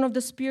is born of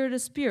the Spirit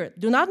is spirit.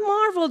 Do not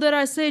marvel that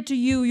I say to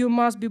you, you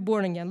must be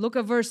born again. Look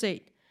at verse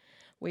 8.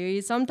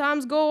 We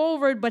sometimes go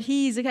over it, but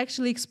he's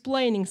actually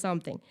explaining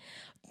something.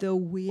 The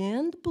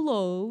wind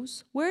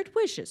blows where it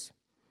wishes,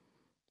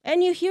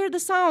 and you hear the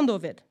sound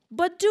of it,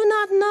 but do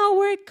not know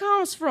where it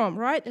comes from,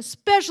 right?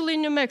 Especially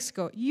in New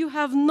Mexico. You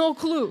have no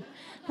clue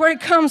where it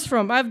comes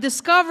from. I've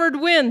discovered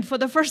wind for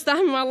the first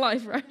time in my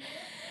life, right?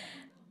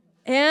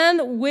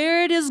 And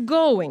where it is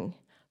going.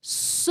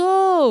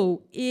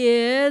 So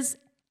is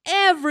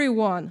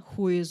everyone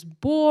who is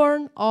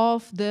born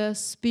of the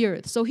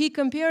Spirit. So he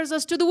compares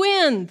us to the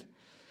wind,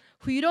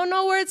 who you don't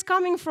know where it's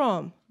coming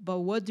from. But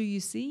what do you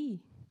see?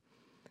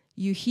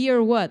 You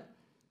hear what?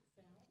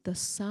 The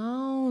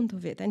sound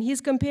of it. And he's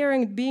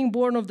comparing being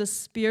born of the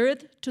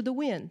Spirit to the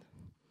wind.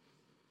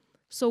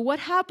 So what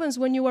happens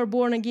when you are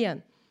born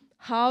again?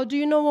 How do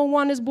you know when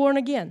one is born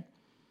again?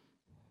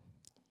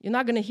 You're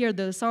not going to hear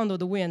the sound of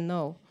the wind,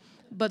 no.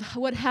 But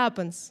what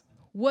happens?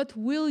 What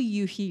will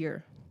you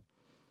hear?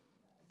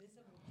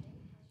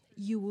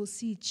 You will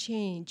see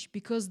change,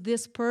 because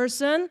this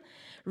person,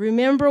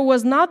 remember,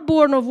 was not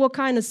born of what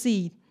kind of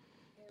seed?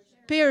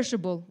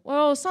 Perishable.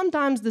 Well,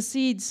 sometimes the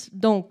seeds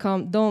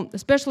don't,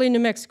 especially in New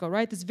Mexico,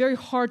 right? It's very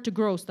hard to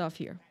grow stuff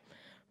here,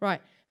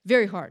 right?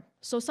 Very hard.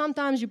 So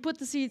sometimes you put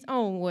the seeds,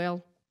 oh,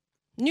 well,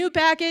 new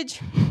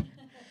package,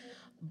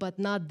 but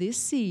not this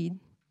seed.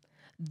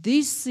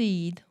 This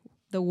seed,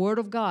 the Word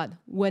of God,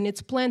 when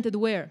it's planted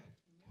where?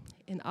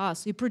 In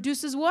us. It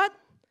produces what?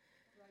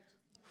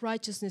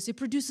 Righteousness. It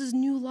produces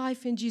new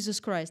life in Jesus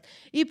Christ.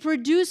 It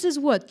produces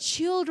what?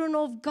 Children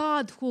of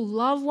God who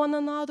love one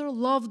another,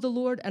 love the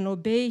Lord, and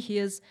obey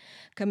His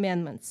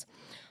commandments.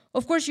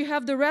 Of course, you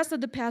have the rest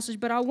of the passage,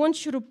 but I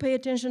want you to pay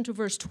attention to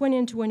verse 20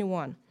 and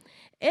 21.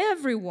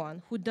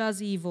 Everyone who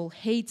does evil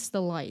hates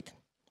the light.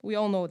 We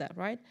all know that,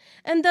 right?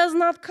 And does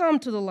not come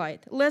to the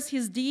light, lest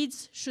his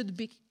deeds should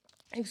be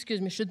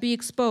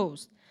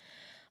exposed.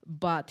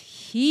 But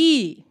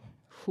he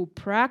who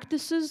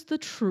practices the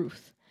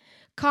truth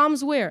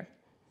comes where?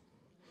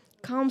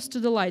 Comes to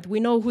the light. We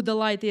know who the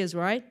light is,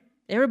 right?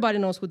 Everybody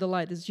knows who the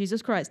light is,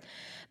 Jesus Christ.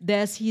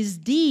 That his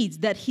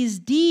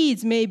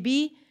deeds may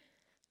be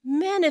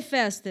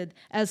manifested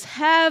as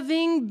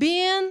having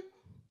been,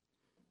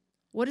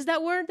 what is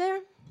that word there?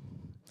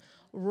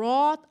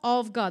 Wrought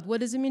of God.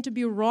 What does it mean to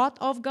be wrought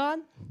of God?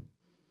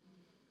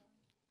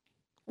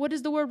 What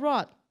is the word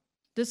wrought?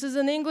 This is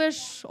an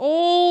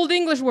old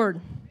English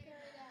word.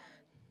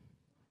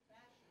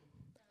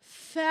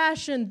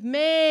 Fashioned,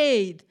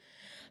 made.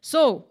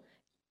 So,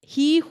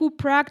 he who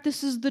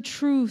practices the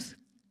truth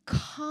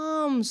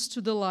comes to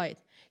the light.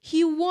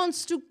 He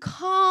wants to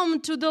come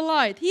to the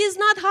light. He is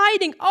not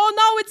hiding. Oh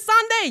no, it's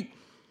Sunday.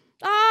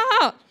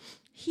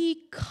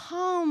 He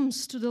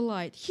comes to the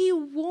light. He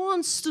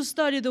wants to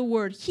study the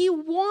Word. He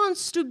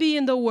wants to be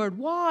in the Word.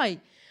 Why?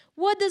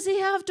 What does he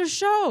have to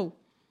show?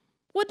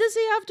 What does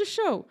he have to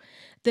show?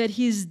 That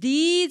his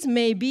deeds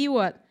may be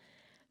what?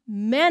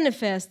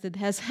 Manifested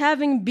as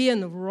having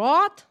been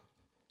wrought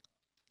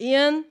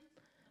in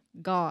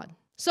God.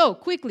 So,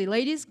 quickly,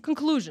 ladies,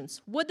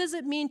 conclusions. What does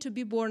it mean to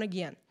be born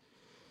again?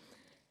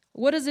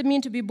 What does it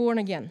mean to be born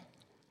again?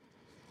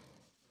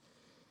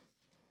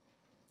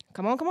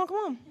 Come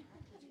on.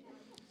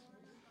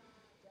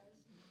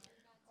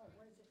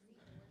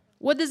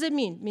 What does it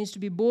mean? It means to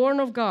be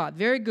born of God.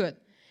 Very good.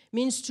 It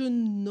means to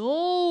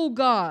know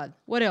God.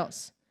 What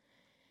else?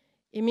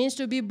 It means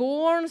to be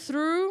born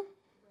through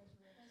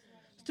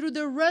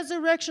the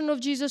resurrection of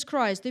Jesus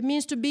Christ. It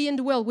means to be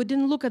indwelled. We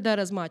didn't look at that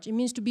as much. It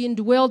means to be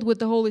indwelled with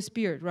the Holy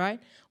Spirit, right?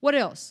 What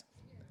else?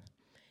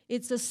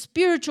 It's a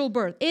spiritual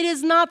birth. It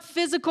is not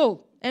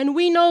physical. And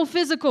we know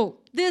physical.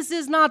 This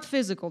is not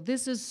physical.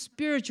 This is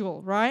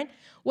spiritual, right?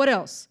 What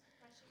else?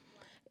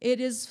 It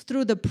is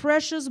through the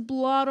precious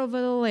blood of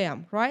the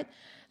Lamb, right?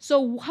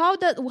 So how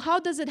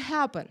does it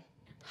happen?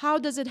 How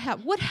does it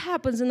happen? What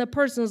happens in a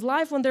person's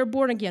life when they're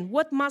born again?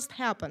 What must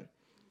happen?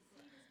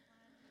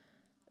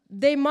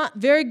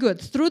 Very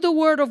good. Through the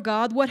Word of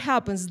God, what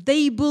happens?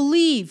 They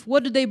believe.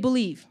 What do they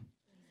believe?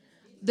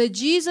 That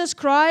Jesus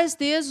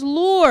Christ is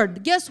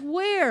Lord. Guess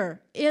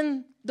where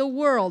in the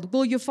world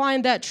will you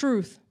find that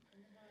truth?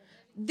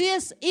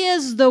 This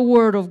is the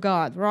Word of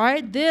God,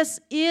 right? This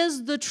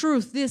is the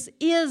truth. This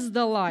is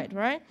the light,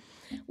 right?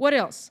 What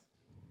else?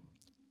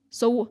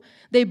 So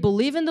they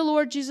believe in the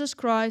Lord Jesus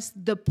Christ.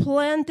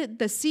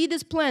 The seed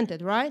is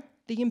planted, right?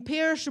 The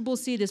imperishable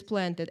seed is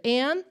planted.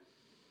 And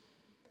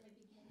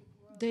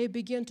they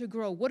begin to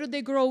grow. What do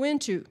they grow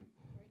into?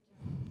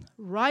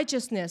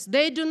 Righteousness.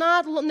 They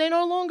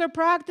no longer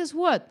practice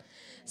what?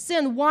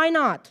 Sin. Why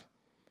not?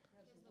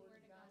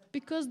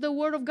 Because the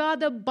Word of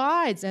God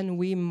abides, and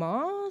we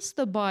must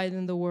abide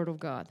in the Word of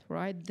God,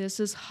 right?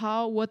 This is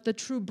what the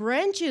true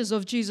branches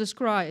of Jesus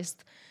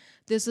Christ,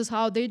 this is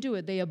how they do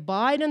it. They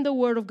abide in the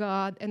Word of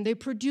God, and they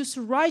produce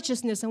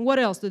righteousness. And what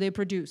else do they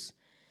produce?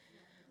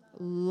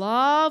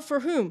 Love for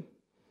whom?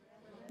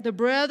 The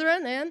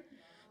brethren and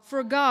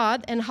for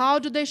God. And how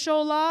do they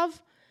show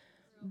love?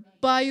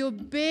 By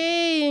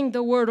obeying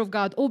the Word of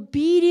God.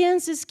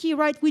 Obedience is key,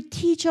 right? We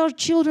teach our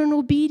children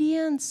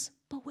obedience,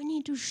 but we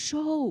need to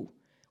show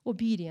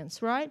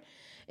obedience, right?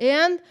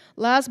 And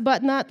last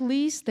but not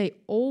least, they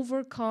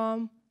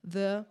overcome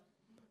the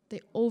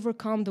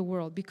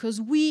world, because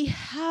we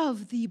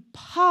have the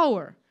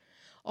power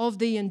of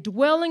the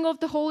indwelling of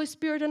the Holy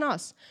Spirit in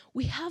us.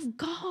 We have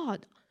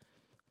God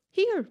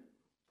here,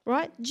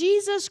 right?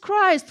 Jesus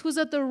Christ, who's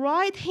at the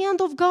right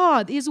hand of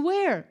God, is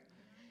where?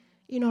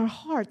 In our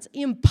hearts,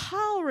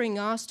 empowering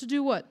us to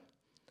do what?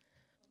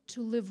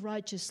 To live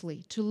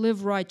righteously,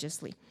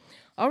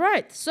 All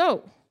right,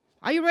 so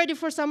are you ready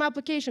for some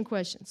application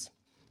questions?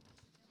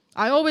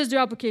 I always do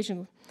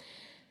application.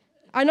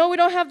 I know we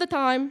don't have the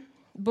time,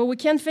 but we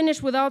can't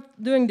finish without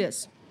doing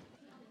this.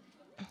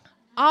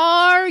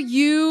 Are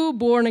you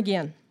born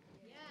again?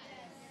 Yes.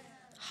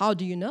 How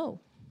do you know?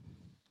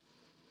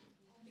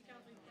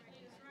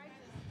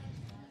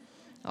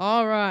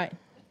 All right.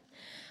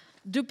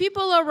 Do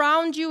people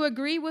around you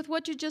agree with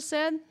what you just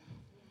said?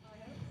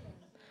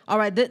 All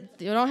right,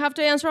 you don't have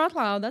to answer out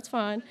loud, that's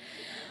fine.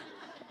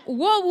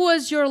 What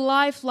was your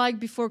life like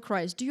before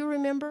Christ? Do you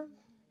remember?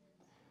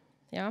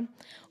 Yeah.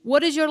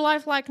 What is your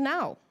life like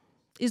now?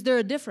 Is there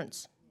a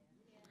difference?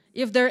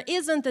 If there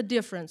isn't a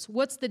difference,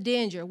 what's the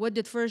danger? What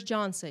did 1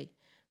 John say?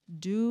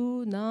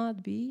 Do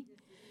not be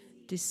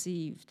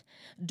deceived.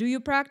 Do you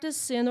practice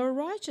sin or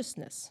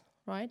righteousness?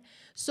 Right?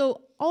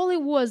 So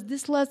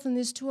this lesson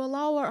is to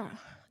allow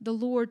the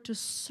Lord to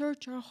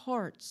search our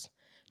hearts,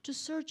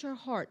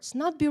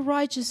 not be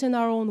righteous in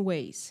our own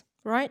ways,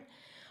 right?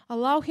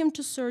 Allow Him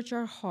to search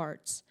our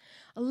hearts.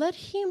 Let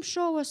Him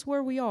show us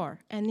where we are.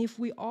 And if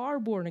we are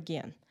born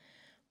again,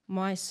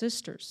 my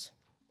sisters,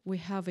 we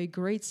have a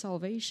great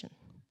salvation.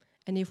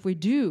 And if we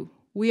do,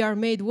 we are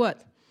made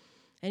what?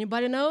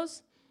 Anybody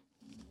knows?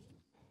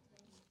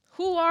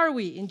 Who are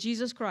we in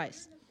Jesus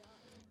Christ?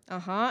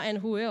 And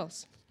who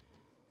else?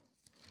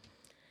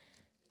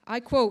 I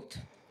quote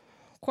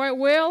quite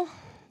well,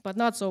 but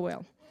not so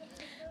well.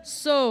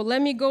 So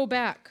let me go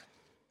back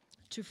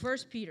to 1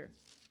 Peter.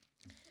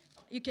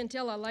 You can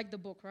tell I like the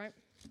book, right?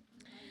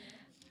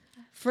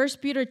 1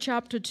 Peter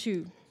chapter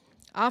 2.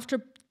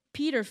 After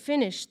Peter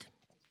finished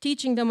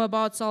teaching them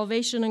about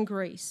salvation and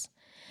grace,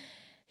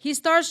 he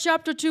starts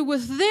chapter 2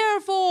 with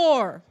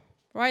therefore,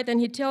 right? And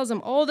he tells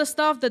them all the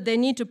stuff that they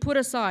need to put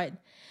aside.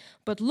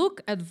 But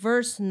look at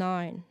verse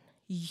 9.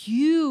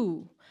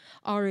 You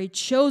are a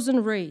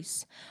chosen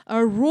race,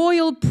 a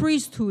royal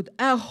priesthood,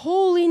 a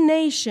holy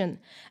nation,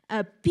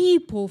 a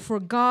people for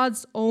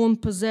God's own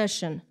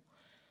possession.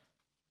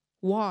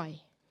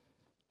 Why?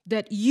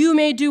 That you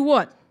may do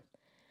what?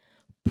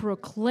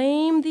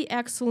 Proclaim the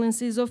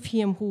excellencies of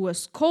Him who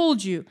has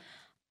called you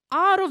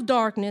out of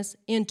darkness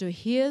into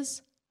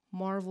His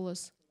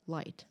marvelous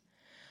light.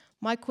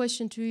 My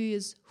question to you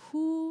is,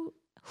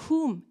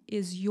 whom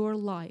is your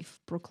life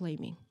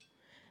proclaiming?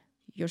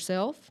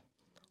 Yourself?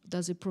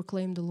 Does it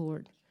proclaim the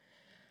Lord?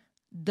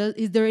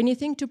 Is there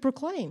anything to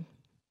proclaim?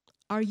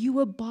 Are you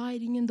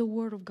abiding in the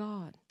Word of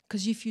God?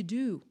 Because if you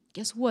do,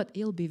 guess what?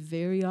 It'll be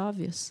very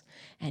obvious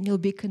and it'll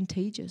be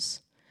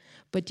contagious.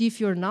 But if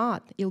you're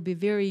not, it'll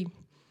be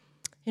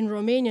in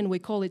Romanian we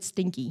call it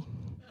stinky,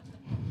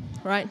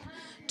 right?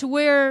 To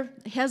where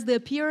it has the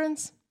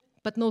appearance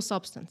but no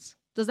substance.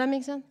 Does that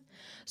make sense?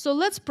 So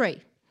let's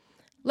pray.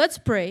 Let's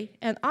pray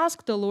and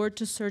ask the Lord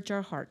to search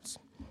our hearts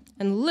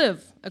and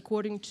live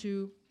according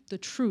to the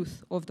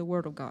truth of the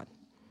Word of God.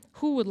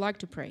 Who would like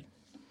to pray?